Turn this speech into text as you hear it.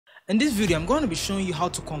In this video, I'm going to be showing you how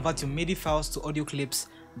to convert your MIDI files to audio clips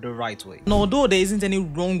the right way. And although there isn't any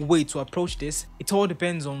wrong way to approach this, it all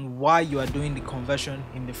depends on why you are doing the conversion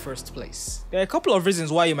in the first place. There are a couple of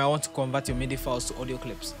reasons why you might want to convert your MIDI files to audio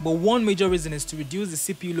clips, but one major reason is to reduce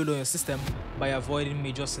the CPU load on your system by avoiding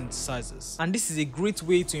major synthesizers. And this is a great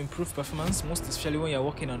way to improve performance, most especially when you're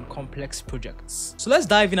working on complex projects. So let's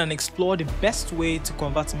dive in and explore the best way to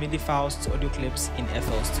convert MIDI files to audio clips in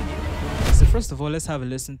FL Studio. So first of all, let's have a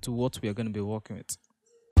listen to what we are going to be working with.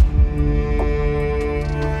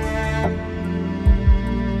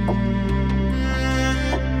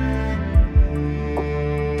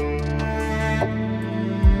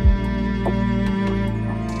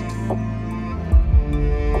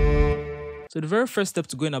 So the very first step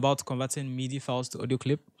to going about converting MIDI files to audio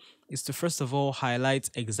clip is to first of all highlight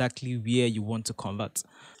exactly where you want to convert.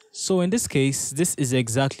 So in this case, this is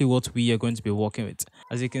exactly what we are going to be working with.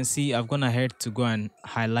 As you can see, I've gone ahead to go and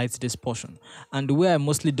highlight this portion. And the way I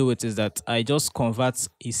mostly do it is that I just convert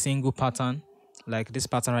a single pattern, like this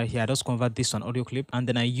pattern right here. I just convert this to an audio clip and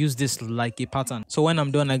then I use this like a pattern. So when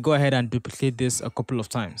I'm done, I go ahead and duplicate this a couple of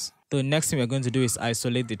times. The next thing we're going to do is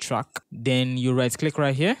isolate the track. Then you right click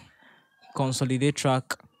right here, consolidate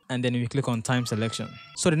track, and then you click on time selection.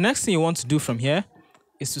 So the next thing you want to do from here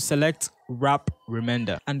is to select wrap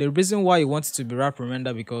remender. And the reason why you want it to be wrap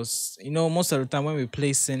remender, because most of the time when we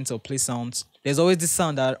play synths or play sounds, there's always this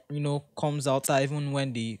sound that comes out even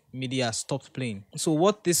when the MIDI has stopped playing. So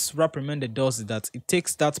what this wrap remender does is that it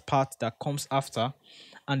takes that part that comes after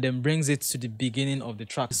and then brings it to the beginning of the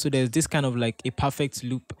track. So there's this kind of like a perfect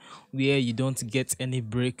loop where you don't get any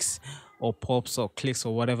breaks or pops or clicks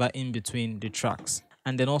or whatever in between the tracks.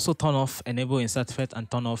 And then also turn off enable insert effect and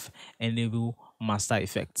turn off enable master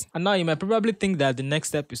effect. And now you might probably think that the next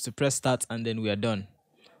step is to press start and then we are done.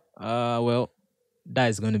 Well, that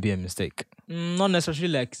is going to be a mistake. Not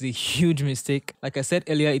necessarily like it's a huge mistake. Like I said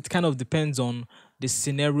earlier, it kind of depends on the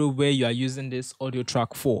scenario where you are using this audio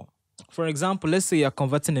track for. For example, let's say you're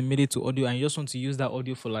converting a MIDI to audio and you just want to use that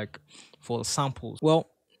audio for samples. Well,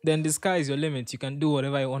 then the sky is your limit. You can do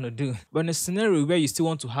whatever you want to do. But in a scenario where you still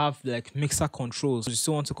want to have like mixer controls, you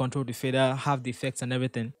still want to control the fader, have the effects and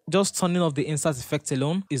everything, just turning off the insert effect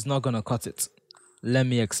alone is not going to cut it. Let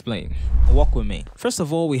me explain. Walk with me. First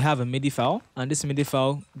of all, we have a MIDI file, and this MIDI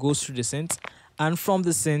file goes through the synth, and from the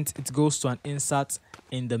synth, it goes to an insert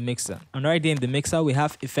in the mixer. And right there in the mixer, we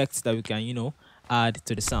have effects that we can, add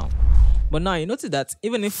to the sound. But now you notice that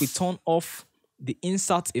even if we turn off the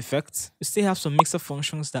insert effect, we still have some mixer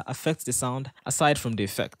functions that affect the sound aside from the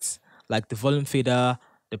effects, like the volume fader,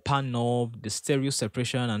 the pan knob, the stereo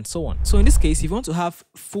separation, and so on. So in this case, if you want to have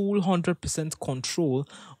full 100% control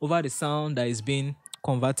over the sound that is being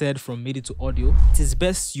converted from MIDI to audio, it is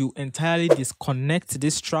best you entirely disconnect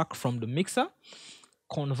this track from the mixer,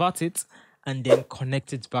 convert it, and then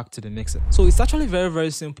connect it back to the mixer. So it's actually very, very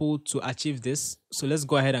simple to achieve this. So let's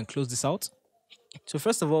go ahead and close this out. So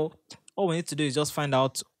first of all we need to do is just find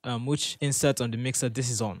out which insert on the mixer this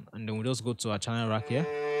is on, and then we'll just go to our channel rack here.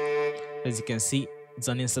 As you can see, it's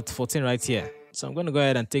on insert 14 right here. So I'm going to go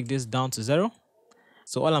ahead and take this down to 0.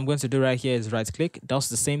 So all I'm going to do right here is right click, does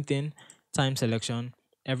the same thing, time selection,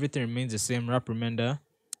 everything remains the same, wrap remender,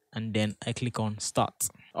 and then I click on start.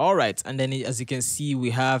 All right, and then as you can see,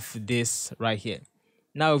 we have this right here.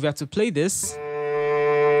 Now if we have to play this,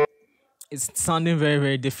 it's sounding very,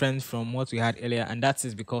 very different from what we had earlier, and that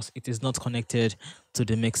is because it is not connected to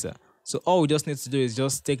the mixer. So all we just need to do is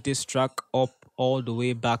just take this track up all the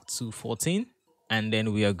way back to 14, and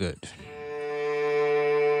then we are good.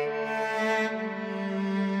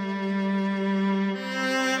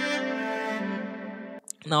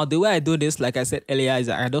 Now the way I do this, like I said earlier, is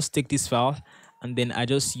that I just take this file and then I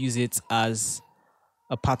just use it as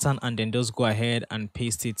a pattern and then just go ahead and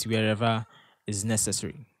paste it wherever is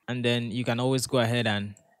necessary. And then you can always go ahead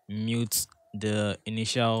and mute the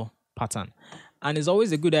initial pattern. And it's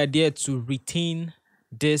always a good idea to retain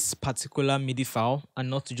this particular MIDI file and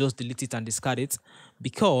not to just delete it and discard it,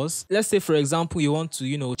 because let's say for example you want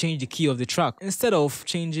to change the key of the track. Instead of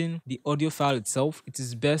changing the audio file itself, it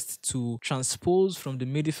is best to transpose from the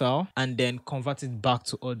MIDI file and then convert it back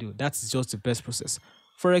to audio. That is just the best process.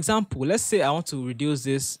 For example, let's say I want to reduce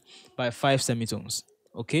this by 5 semitones.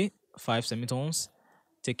 Okay, 5 semitones.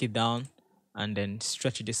 Take it down and then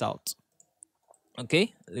stretch this out.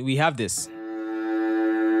 Okay, we have this.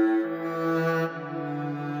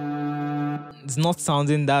 It's not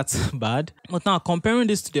sounding that bad. But now comparing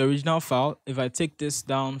this to the original file, if I take this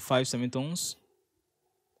down 5 semitones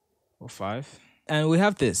or 5, and we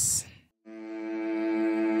have this.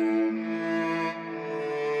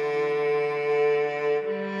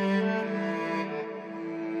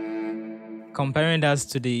 comparing that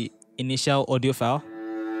to the initial audio file.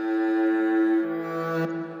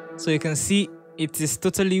 So you can see it is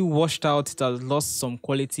totally washed out. It has lost some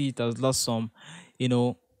quality. It has lost some,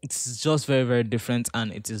 it's just very, very different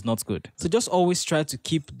and it is not good. So just always try to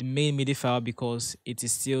keep the main MIDI file because it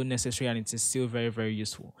is still necessary and it is still very, very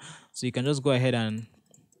useful. So you can just go ahead and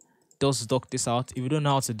just dock this out. If you don't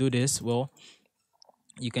know how to do this, well,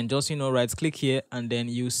 you can just, right click here and then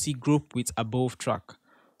you see group with above track.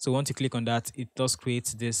 So once you click on that, it does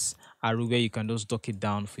create this arrow where you can just dock it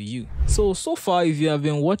down for you. So far, if you have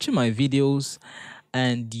been watching my videos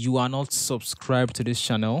and you are not subscribed to this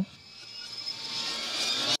channel,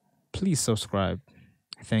 please subscribe.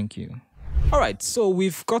 Thank you. All right, so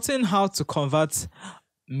we've gotten how to convert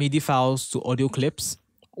MIDI files to audio clips.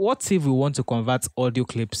 What if we want to convert audio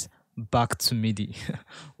clips back to MIDI?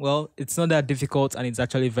 Well, it's not that difficult and it's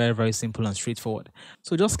actually very, very simple and straightforward.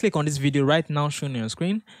 So just click on this video right now shown on your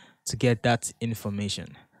screen to get that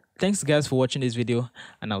information. Thanks guys for watching this video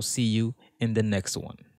and I'll see you in the next one.